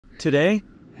Today,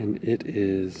 and it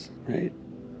is right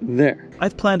there.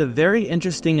 I've planned a very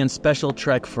interesting and special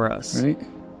trek for us. Right?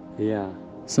 Yeah.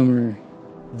 Somewhere.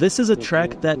 This is a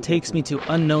trek that takes me to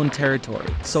unknown territory,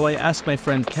 so I asked my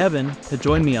friend Kevin to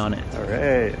join me on it. All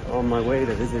right, on my way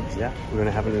to visit Jeff. We're gonna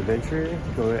have an adventure,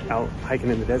 go out hiking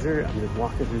in the desert. I'm just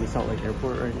walking through the Salt Lake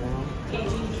Airport right now.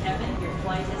 Kevin, your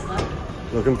flight is late.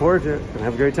 Looking forward to it, gonna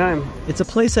have a great time. It's a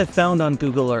place I found on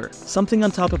Google Earth, something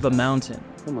on top of a mountain.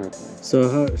 Somewhere up there. So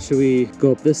how, should we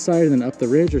go up this side and then up the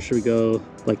ridge, or should we go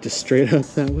like just straight up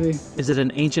that way? Is it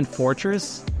an ancient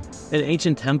fortress? An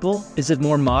ancient temple? Is it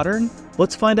more modern?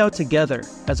 Let's find out together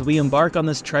as we embark on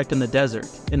this trek in the desert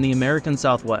in the American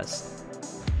Southwest.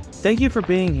 Thank you for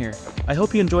being here. I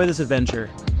hope you enjoy this adventure.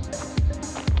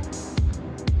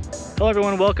 Hello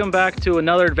everyone, welcome back to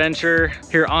another adventure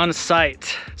here on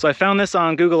site. So I found this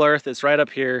on Google Earth. It's right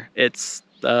up here. It's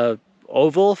the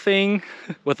oval thing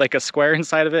with like a square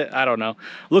inside of it. I don't know.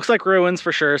 Looks like ruins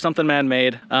for sure, something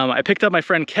man-made. I picked up my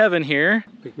friend Kevin here.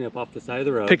 Picked me up off the side of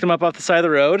the road. Picked him up off the side of the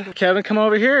road. Kevin, come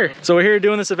over here. So we're here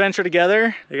doing this adventure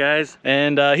together. Hey guys.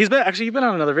 And you've been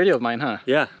on another video of mine, huh?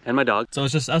 Yeah, and my dog. So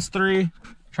it's just us three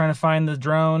trying to find the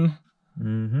drone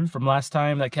from last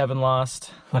time that Kevin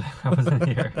lost. I wasn't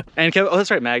here. And Kevin, oh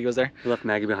that's right, Maggie was there. We left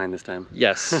Maggie behind this time.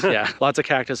 Yes, yeah. Lots of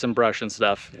cactus and brush and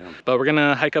stuff. Yeah. But we're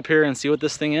gonna hike up here and see what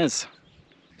this thing is.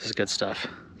 This is good stuff.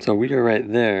 So we are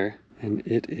right there, and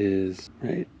it is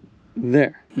right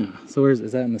there. Yeah. So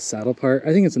is that in the saddle part?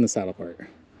 I think it's in the saddle part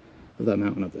of that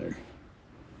mountain up there.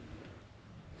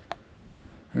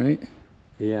 Right?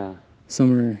 Yeah.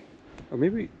 Somewhere. Or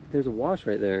maybe there's a wash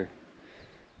right there.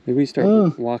 Maybe we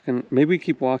start walking, maybe we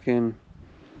keep walking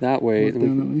that way, Walk and we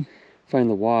down can find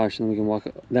the wash, and then we can walk,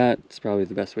 that's probably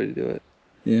the best way to do it.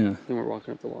 Yeah. Then we're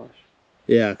walking up the wash.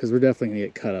 Yeah, because we're definitely gonna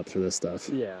get cut up through this stuff.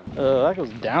 Yeah. That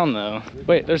goes down though.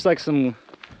 Wait, there's like some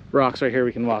rocks right here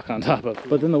we can walk on top of.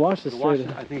 But then the wash is The wash,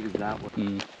 straight. I think, is that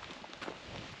one.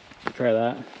 Try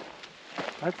that.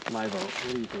 That's my vote.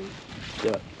 What do you think? Do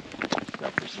it.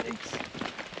 Stop for snakes.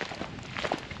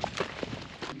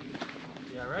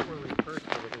 Yeah, right where we first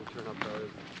were going to turn up though,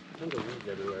 there's tons of weeds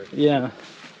everywhere. Yeah.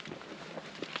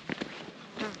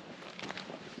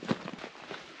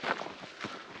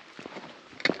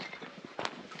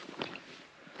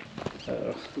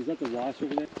 Oh, Is that the wash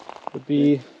over there? would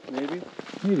be Maybe?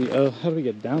 maybe. Oh, how do we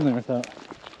get down there without?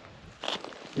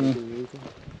 Yeah. What do you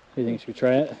think? Should we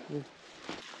try it? Yeah.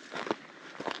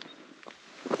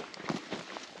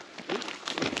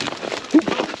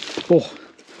 Oh,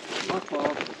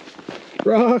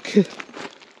 rock.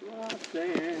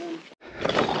 Sand.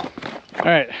 All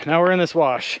right, now we're in this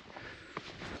wash.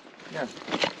 Yeah.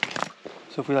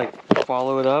 So if we like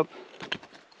follow it up,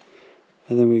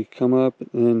 and then we come up,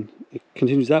 and then it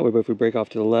continues that way. But if we break off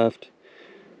to the left,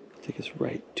 it'll take us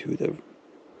right to the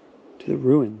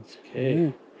ruins. Okay.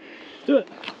 Yeah. Do it.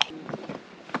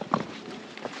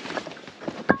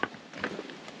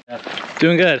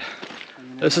 Doing good.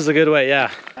 This is a good way,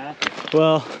 yeah.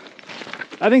 Well,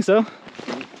 I think so.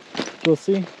 We'll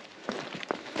see.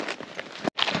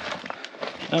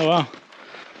 Oh, wow.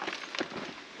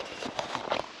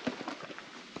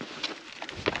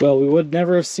 Well, we would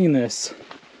never have seen this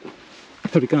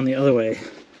had we gone the other way.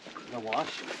 The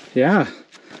wash. Yeah,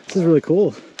 this is really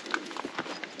cool.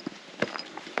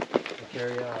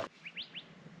 Carry out.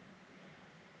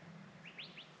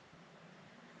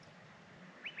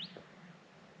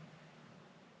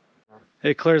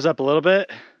 It clears up a little bit.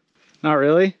 Not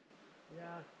really. Yeah,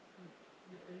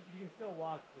 you can still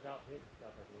walk without hitting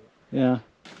stuff, I think. Yeah.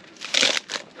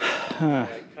 Huh.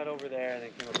 Like, cut over there and then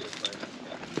come up this way.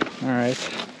 All right.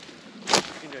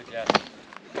 You can do it, Jeff.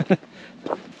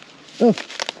 Oh,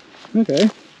 okay.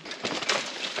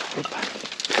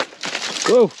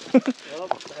 Whoa. Oh,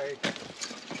 sorry.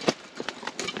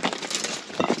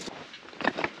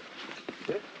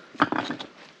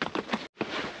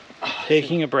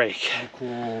 Taking a break.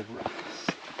 Cool.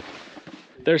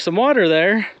 There's some water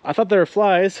there. I thought there were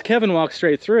flies. Kevin walked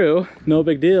straight through. No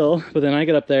big deal. But then I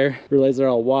get up there, realize they're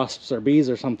all wasps or bees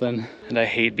or something. And I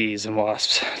hate bees and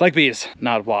wasps. Like bees,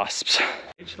 not wasps.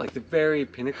 Like the very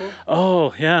pinnacle?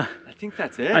 Oh, yeah. I think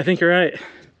that's it. I think you're right.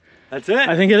 That's it?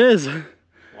 I think it is.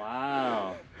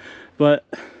 Wow. But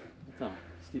That's a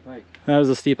steep hike. that was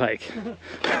a steep hike.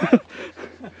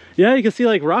 Yeah, you can see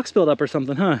like rocks build up or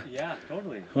something, huh? Yeah,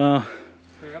 totally. Wow.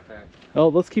 Clear up there. Oh,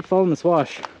 let's keep following this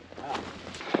wash. Wow.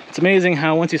 It's amazing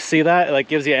how once you see that, it like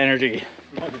gives you energy.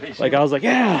 Motivation. Like I was like,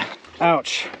 yeah.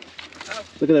 Ouch.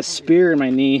 Look at that spear in my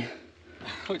knee.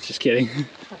 Just kidding.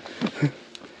 What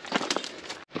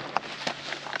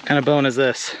kind of bone is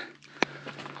this?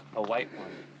 A white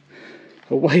one.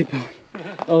 A white bone.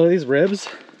 Oh, are these ribs?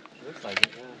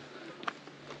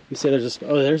 You say there's a,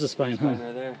 oh, there's a spine, huh?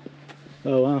 Right there.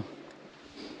 Oh, wow.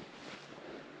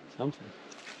 Something.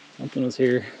 Something was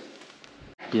here.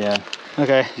 Yeah.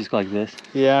 Okay. Just go like this.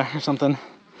 Yeah, or something.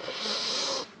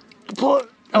 Pull it.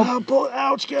 Oh, pull it.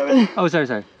 Ouch, Kevin. Oh,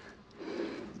 sorry.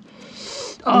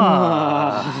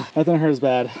 Ah, that didn't hurt as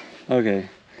bad. Okay.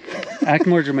 Act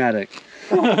more dramatic.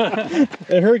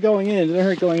 It hurt going in, it didn't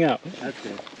hurt going out. That's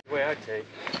good. Way I'd take.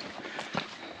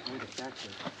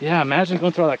 Yeah, imagine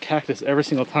going through all that cactus every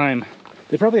single time.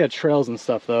 They probably had trails and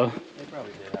stuff though. They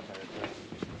probably did have better stuff.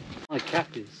 Like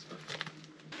cactus.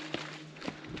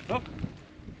 Oh.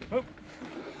 Oh.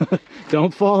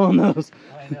 Don't fall on those.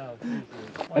 I know, seriously.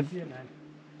 I see it, man.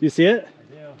 You see it?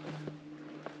 I do.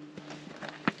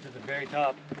 It's at the very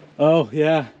top. Oh,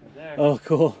 yeah. Right there. Oh,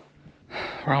 cool.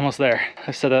 We're almost there.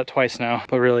 I've said that twice now,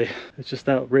 but really, it's just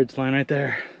that ridge line right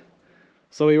there.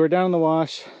 So we were down in the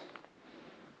wash.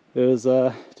 It was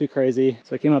too crazy.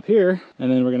 So I came up here, and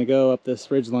then we're gonna go up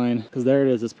this ridge line, because there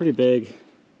it is, it's pretty big. You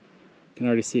can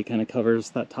already see it kind of covers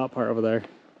that top part over there.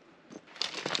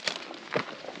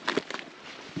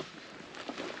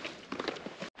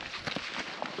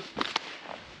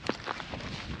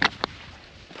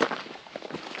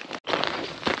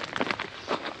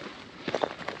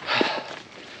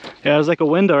 Yeah, there's like a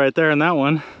window right there in that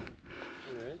one.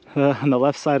 On the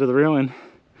left side of the ruin.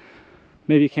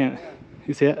 Maybe you can't.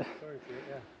 You see it?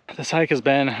 This hike has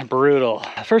been brutal.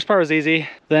 The first part was easy,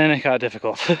 then it got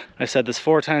difficult. I said this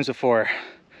 4 times before.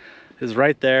 It's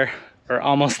right there, or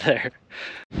almost there.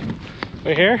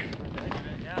 Right here?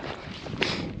 Yeah.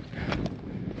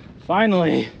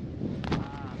 Finally!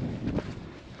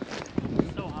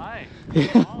 It's so high.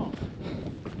 Yeah.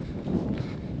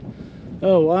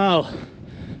 Oh, wow.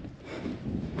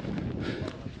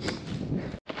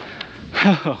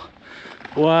 Oh,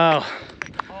 wow.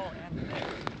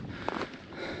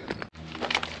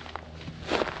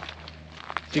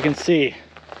 As you can see,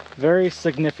 very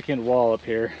significant wall up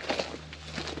here.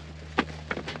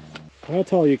 How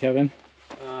tall are you, Kevin?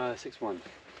 6'1".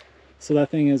 So that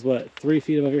thing is what, 3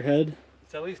 feet above your head?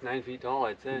 It's at least 9 feet tall,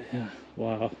 I'd say. Yeah,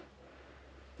 wow.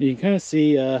 You can kind of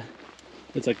see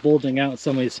it's like bulging out in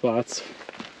some of these spots.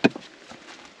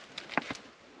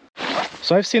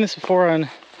 So I've seen this before on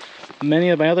many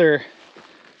of my other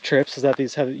trips, is that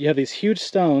you have these huge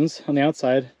stones on the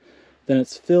outside, then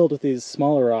it's filled with these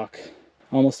smaller rock,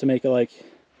 almost to make it like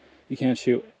you can't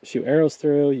shoot arrows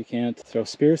through, you can't throw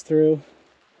spears through.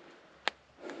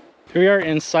 Here we are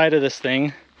inside of this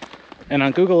thing, and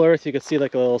on Google Earth you can see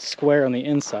like a little square on the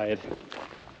inside,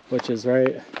 which is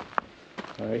right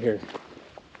here.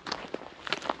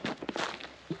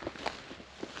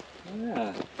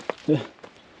 Oh, yeah.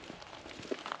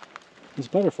 There's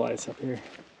butterflies up here.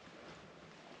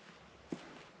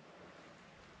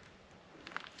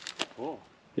 Cool.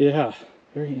 Yeah,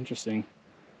 very interesting.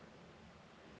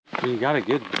 You got a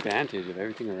good vantage of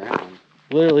everything around.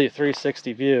 Literally a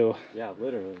 360 view Yeah,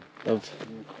 literally. of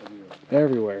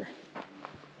everywhere.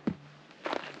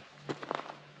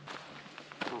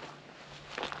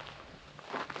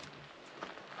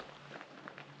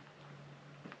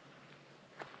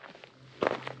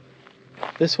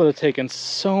 This would have taken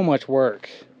so much work.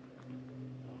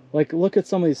 Like, look at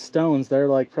some of these stones. They're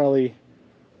like probably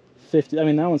 50, I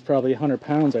mean, that one's probably 100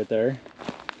 pounds right there.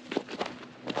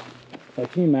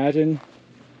 Like, can you imagine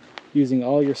using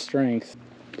all your strength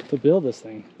to build this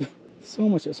thing? So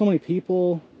many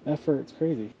people, effort, it's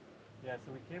crazy. Yeah,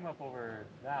 so we came up over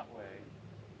that way.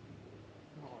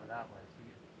 So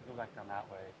we go back down that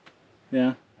way.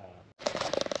 Yeah.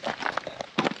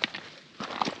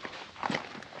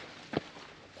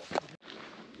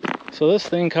 So this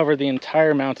thing covered the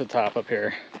entire mountaintop up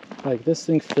here. Like, this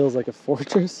thing feels like a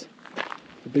fortress,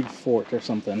 a big fort or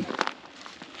something.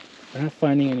 I'm not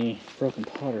finding any broken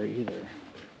pottery either.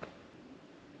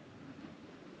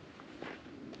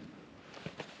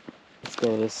 Let's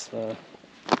go to this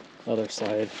other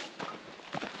side.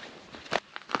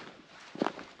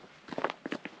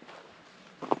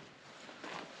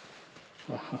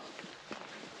 Wow.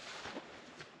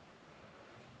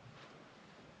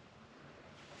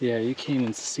 Yeah, you can't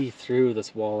even see through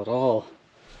this wall at all.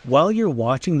 While you're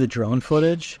watching the drone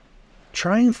footage,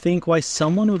 try and think why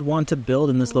someone would want to build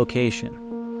in this location.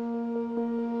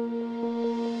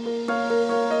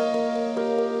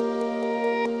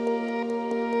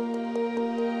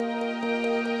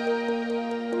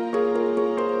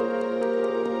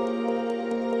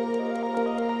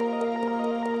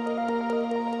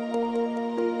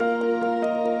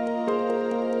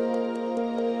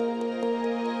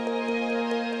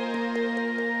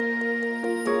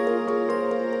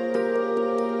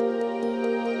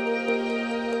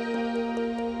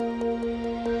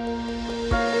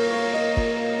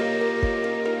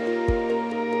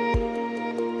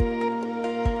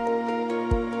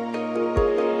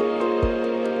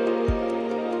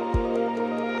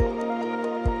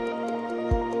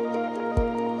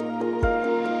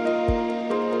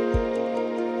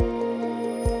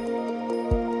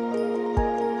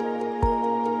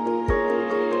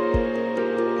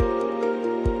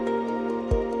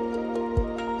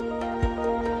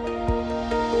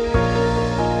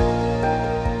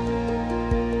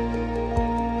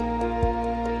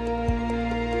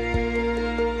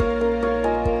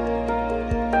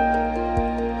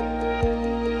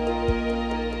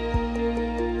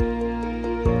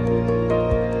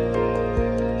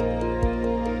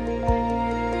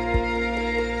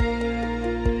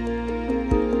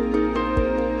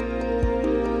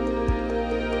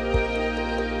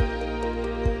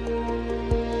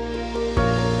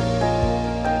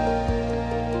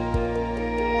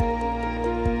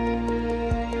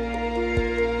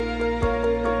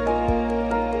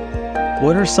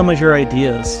 What are some of your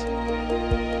ideas?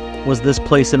 Was this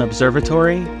place an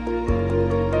observatory?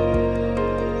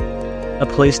 A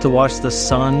place to watch the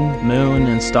sun, moon,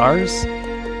 and stars?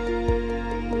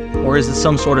 Or is it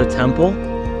some sort of temple?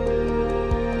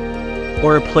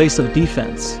 Or a place of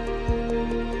defense?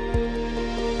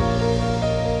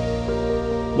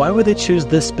 Why would they choose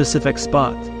this specific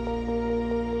spot?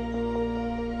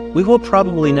 We will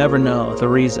probably never know the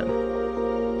reason,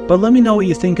 but let me know what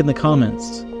you think in the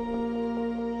comments.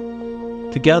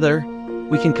 Together,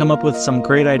 we can come up with some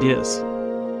great ideas.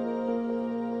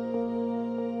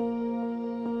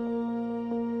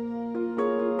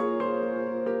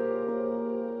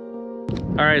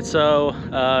 All right, so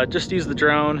just used the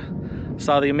drone,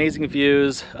 saw the amazing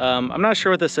views. I'm not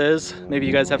sure what this is. Maybe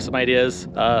you guys have some ideas.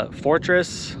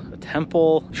 Fortress, a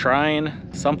temple, shrine,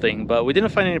 something, but we didn't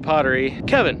find any pottery.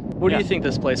 Kevin, what do you think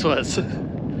this place was?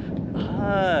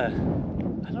 I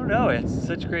don't know. It's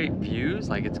such great views.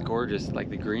 Like, it's gorgeous. Like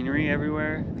the greenery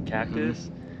everywhere, the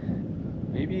cactus.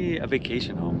 Maybe a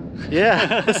vacation home.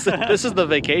 Yeah, this is the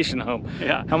vacation home.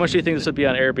 Yeah. How much do you think this would be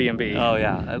on Airbnb? Oh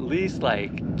yeah, at least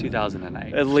like 2,000 a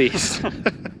night. At least.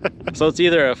 So it's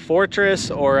either a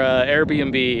fortress or a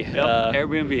Airbnb,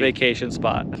 Airbnb vacation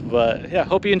spot. But yeah,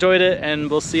 hope you enjoyed it, and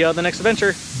we'll see you on the next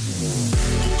adventure.